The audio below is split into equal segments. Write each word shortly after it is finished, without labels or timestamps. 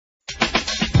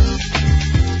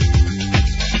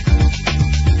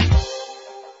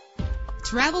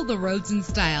Travel the roads in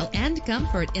style and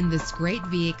comfort in this great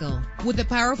vehicle with a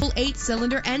powerful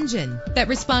 8-cylinder engine that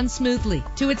responds smoothly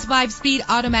to its 5-speed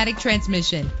automatic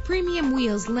transmission. Premium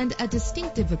wheels lend a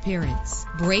distinctive appearance.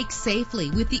 Brake safely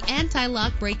with the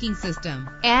anti-lock braking system.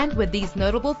 And with these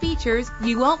notable features,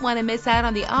 you won't want to miss out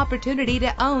on the opportunity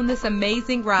to own this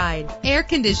amazing ride. Air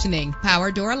conditioning,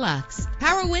 power door locks,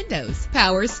 power windows,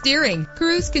 power steering,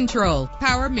 cruise control,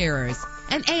 power mirrors,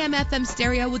 an AM/FM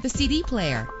stereo with a CD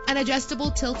player, an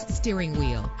adjustable tilt steering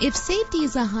wheel. If safety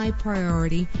is a high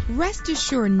priority, rest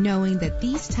assured knowing that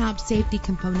these top safety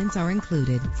components are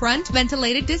included. Front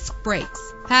ventilated disc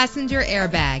brakes, passenger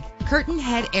airbag, curtain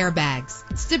head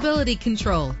airbags, stability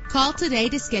control. Call today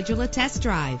to schedule a test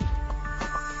drive.